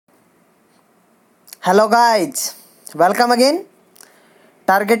Hello guys, welcome again.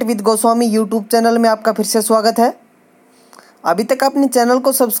 Target with Goswami YouTube channel में आपका फिर से स्वागत है। अभी तक आपने चैनल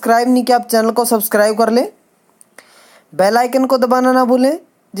को सब्सक्राइब नहीं किया, आप चैनल को सब्सक्राइब कर लें, बेल आइकन को दबाना ना भूलें,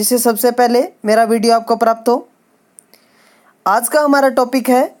 जिससे सबसे पहले मेरा वीडियो आपको प्राप्त हो। आज का हमारा टॉपिक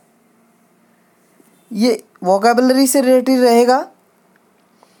है, ये वोकैबुलरी से रिलेटेड रहेगा।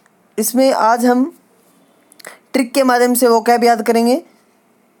 इसमें आज हम ट्रिक के माध्यम से वोकैब याद करेंगे।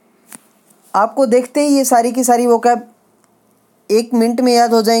 आपको देखते ही ये सारी की सारी वोकैब 1 मिनट में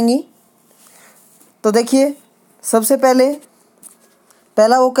याद हो जाएंगी। तो देखिए, सबसे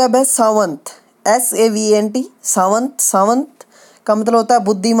पहला वोकैब है सावंत, SAVENT। सावंत का मतलब होता है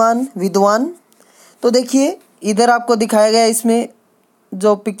बुद्धिमान, विद्वान। तो देखिए, इधर आपको दिखाया गया, इसमें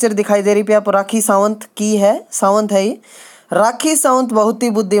जो पिक्चर दिखाई दे रही पे आप राखी सावंत की है, सावंत है ये। राखी सावंत बहुत ही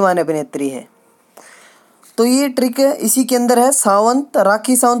बुद्धिमान अभिनेत्री है। तो ये ट्रिक इसी के अंदर है। सावंत,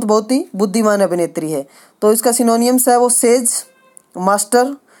 राखी सावंत बहुत ही बुद्धिमान अभिनेत्री है। तो इसका सिनोनियम्स है वो सेज,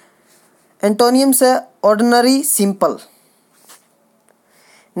 मास्टर। एंटोनियम्स है ऑर्डिनरी, सिंपल।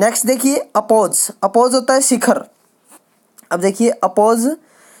 नेक्स्ट देखिए अपोज। अपोज होता है शिखर। अब देखिए अपोज,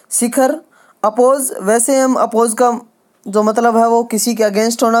 शिखर, अपोज। वैसे हम अपोज का जो मतलब है वो किसी के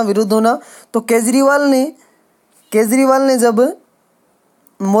अगेंस्ट होना, विरुद्ध होना। तो केजरीवाल ने जब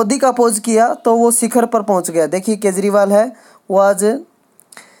मोदी का अपोज किया तो वो शिखर पर पहुंच गया। देखिए केजरीवाल है, वो आज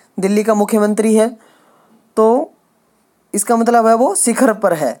दिल्ली का मुख्यमंत्री है, तो इसका मतलब है वो शिखर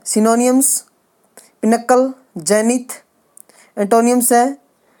पर है। Synonyms पिनक्कल, zenith. एंटोनियम्स है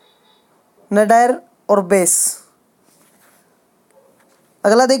नडायर और बेस।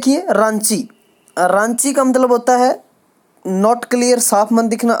 अगला देखिए रांची। रांची का मतलब होता है नॉट क्लियर, साफ मन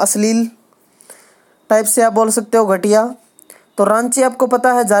दिखना, अश्लील टाइप से आप बोल सकते हो, घटिया। तो रांची आपको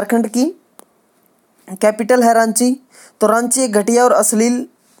पता है झारखंड की कैपिटल है रांची। तो रांची एक घटिया और अश्लील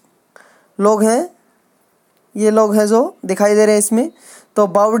लोग हैं, ये लोग हैं जो दिखाई दे रहे हैं इसमें। तो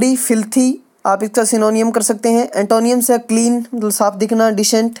बावड़ी, फिल्थी, आप इसका सिनोनियम कर सकते हैं। एंटोनियम से क्लीन, मतलब साफ दिखना,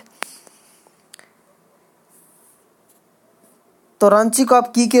 डिसेंट। तो रांची को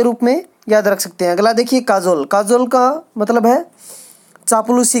आप की के रूप में याद रख सकते हैं। अगला देखिए काजोल। काजोल का मतलब है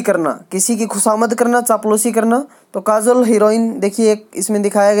चापलूसी करना, किसी की खुशामद करना, चापलूसी करना। तो काजोल हीरोइन, देखिए एक इसमें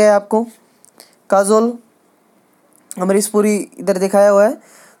दिखाया गया है आपको, काजोल अमरीश पुरी इधर दिखाया हुआ है।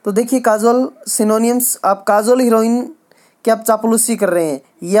 तो देखिए काजोल सिनोनियम्स, आप काजोल हीरोइन की आप चापलूसी कर रहे हैं,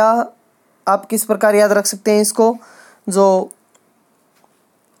 या आप किस प्रकार याद रख सकते हैं इसको, जो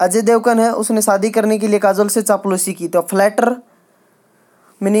अजय देवगन है उसने शादी करने के लिए काजोल से चापलूसी की। तो फ्लैटर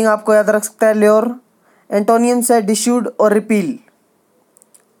मीनिंग आपको याद रख सकता है ल्योर। एंटोनियम्स है डिस्यूड और रिपील।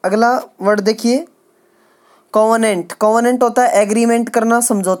 अगला वर्ड देखिए कॉवनेंट। कॉवनेंट होता है एग्रीमेंट करना,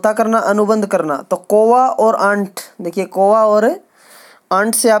 समझौता करना, अनुबंध करना। तो कोवा और आंट, देखिए कोवा और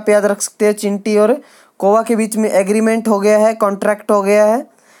आंट से आप याद रख सकते हैं चिंटी और कोवा के बीच में एग्रीमेंट हो गया है, कॉन्ट्रैक्ट हो गया है।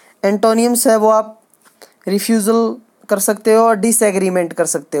 एंटोनियम्स है वो आप रिफ्यूजल कर सकते हो और डिसएग्रीमेंट कर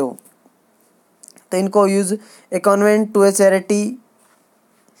सकते हो। तो इनको use A convent to A charity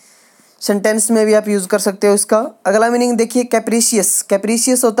sentence में भी आप यूज कर सकते हो इसका। अगला मीनिंग देखिए कैप्रिशियस।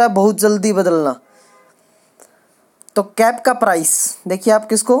 कैप्रिशियस होता है बहुत जल्दी बदलना। तो कैप का प्राइस, देखिए आप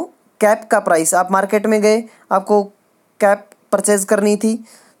किसको, कैप का प्राइस, आप मार्केट में गए, आपको कैप परचेज करनी थी,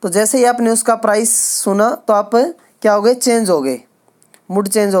 तो जैसे ही आपने उसका प्राइस सुना तो आप क्या हो गए, चेंज हो गए, मूड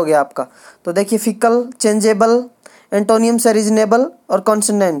चेंज हो गया आपका। तो देखिए फिकल, चेंजेबल। एंटोनियम से रीजनेबल और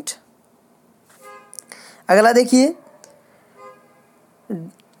कॉन्सोनेंट। अगला देखिए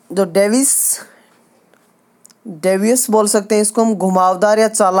जो डेवियस बोल सकते हैं इसको हम, घुमावदार या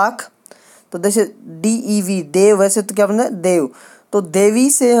चालाक। तो जैसे DEV, देव, वैसे तो क्या बनना है, देव। तो देवी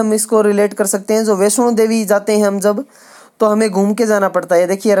से हम इसको रिलेट कर सकते हैं। जो वैष्णो देवी जाते हैं हम जब, तो हमें घूम के जाना पड़ता है।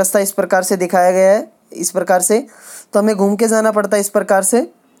 देखिए रास्ता इस प्रकार से दिखाया गया है, इस प्रकार से, तो हमें घूम के जाना पड़ता है इस प्रकार से।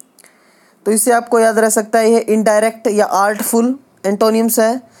 तो इससे आपको याद रह सकता है ये इनडायरेक्ट या आर्टफुल। एंटोनियम्स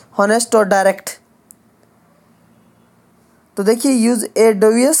है हॉनेस्ट और डायरेक्ट। तो देखिए use A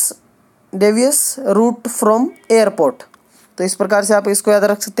Davies root from airport. तो इस प्रकार से आप इसको याद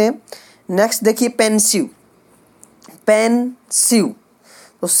रख सकते हैं। नेक्स्ट देखिए पेनसिव। पेनसिव,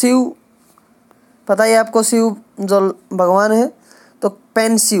 तो शिव पता है आपको, शिव जो भगवान है। तो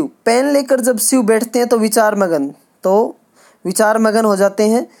पेनसिव, पेन लेकर जब शिव बैठते हैं तो विचार मगन हो जाते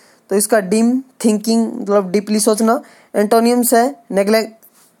हैं। तो इसका डीम, थिंकिंग, मतलब डीपली सोचना। एंटोनियम्स है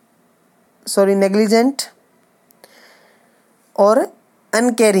नेग्लिजेंट और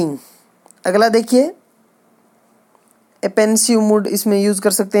अनकेयरिंग। अगला देखिए एपेंसिव मूड, इसमें यूज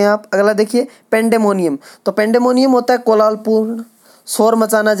कर सकते हैं आप। अगला देखिए पेंडेमोनियम। तो पेंडेमोनियम होता है कोलाहलपूर्ण, शोर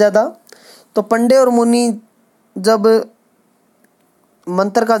मचाना ज़्यादा। तो पंडे और मुनि जब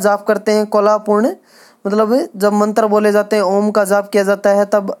मंत्र का जाप करते हैं कोलापूर्ण, मतलब जब मंत्र बोले जाते हैं, ओम का जाप किया जाता है,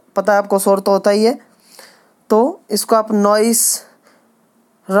 तब पता है आपको शोर तो होता ही है। तो इसको आप नॉइस,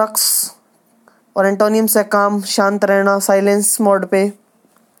 रक्स और एंटोनियम्स है काम, शांत रहना, साइलेंस मोड पे,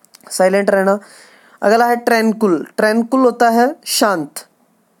 साइलेंट रहना। अगला है ट्रैंकुल। ट्रैंकुल होता है शांत,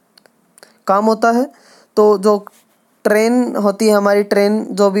 काम होता है। तो जो ट्रेन होती है हमारी, ट्रेन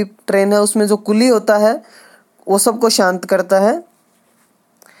जो भी ट्रेन है उसमें जो कुली होता है वो सबको शांत करता है।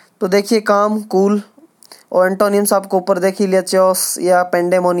 तो देखिए काम, कूल और एंटोनियम्स आपको ऊपर देख ही लिया, चॉस या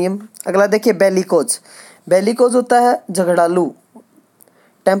पेंडेमोनियम। अगला देखिए बेलिकोज। बेलिकोज होता है झगड़ालू,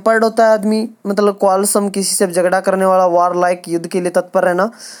 टेम्पर्ड होता है आदमी, मतलब क्वालसम, किसी से झगड़ा करने वाला, वार लाइक, युद्ध के लिए तत्पर रहना,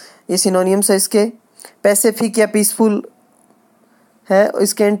 ये सिनोनियम्स है इसके। पैसिफिक या पीसफुल है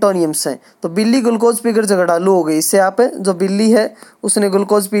इसके एंटोनियम्स हैं। तो बिल्ली ग्लूकोज पीकर झगड़ालू हो गई, इससे आप, जो बिल्ली है उसने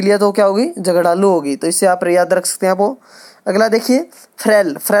ग्लूकोज पी लिया तो क्या होगी, झगड़ालू होगी, तो इससे आप याद रख सकते हैं आपको। अगला देखिए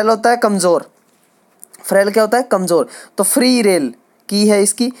फ्रेल। फ्रेल होता है कमजोर, फ्रेल क्या होता है, कमजोर। तो फ्री रेल की है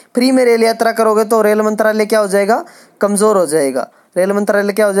इसकी, फ्री में रेल यात्रा करोगे तो रेल मंत्रालय क्या हो जाएगा, कमजोर हो जाएगा, रेल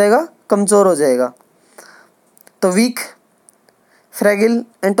मंत्रालय क्या हो जाएगा, कमजोर हो जाएगा। तो वीक, फ्रैगिल,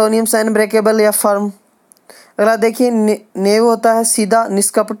 एंटोनियम्स अनब्रेकेबल या फर्म। अगला देखिए नेव होता है सीधा,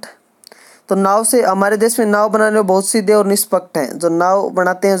 निष्कपट। तो नाव से, हमारे देश में नाव बनाने वाले बहुत सीधे और निष्पक्ष हैं, जो नाव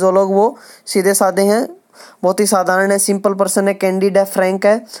बनाते हैं जो लोग, वो सीधे साधे हैं, बहुत ही साधारण है, सिंपल पर्सन है, कैंडिड है, फ्रैंक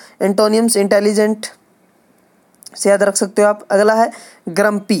है। एंटोनियम्स इंटेलिजेंट से याद रख सकते हो आप। अगला है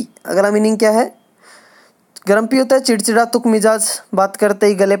ग्रम्पी। अगला मीनिंग क्या है, ग्रम्पी होता है चिड़चिड़ा, तुक मिजाज, बात करते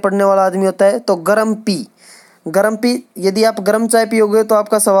ही गले पड़ने वाला आदमी होता है। तो ग्रम्पी, ग्रम्पी, यदि आप गर्म चाय पियोगे तो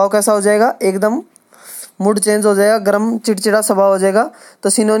आपका स्वभाव कैसा हो जाएगा, एकदम मूड चेंज हो जाएगा, गर्म चिड़चिड़ा स्वभाव हो जाएगा। तो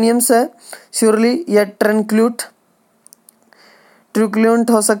सिनोनियम्स है श्योरली या ट्रैंक्लूट,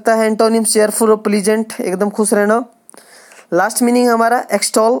 ट्रूक्लूंट हो सकता है। एंटोनियम्स चेयरफुल और प्लीजेंट, एकदम खुश रहना। लास्ट मीनिंग हमारा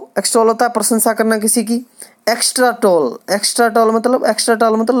एक्सटॉल। एक्सटॉल होता है प्रशंसा करना किसी की। एक्स्ट्रा टॉल, एक्स्ट्रा टॉल मतलब, एक्स्ट्रा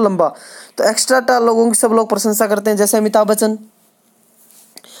टॉल मतलब लंबा। तो एक्स्ट्रा टॉल लोगों की सब लोग प्रशंसा करते हैं, जैसे अमिताभ बच्चन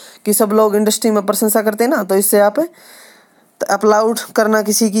की सब लोग इंडस्ट्री में प्रशंसा करते हैं ना, तो इससे आप अपलाउड करना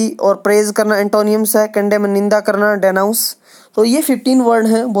किसी की और प्रेज करना एंटोनियम्स है। कंडेम, निंदा करना, डेनाउंस। तो ये 15 वर्ड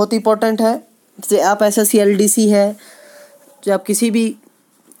हैं, बहुत इंपॉर्टेंट है। जैसे आप एसएससी एलडीसी है, जो आप किसी भी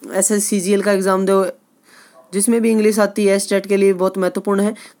एसएससी सीजीएल का एग्ज़ाम दो, जिसमें भी इंग्लिश आती है, स्टेट के लिए बहुत महत्वपूर्ण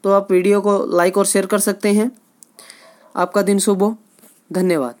है। तो आप वीडियो को लाइक और शेयर कर सकते हैं। आपका दिन शुभ हो,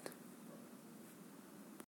 धन्यवाद।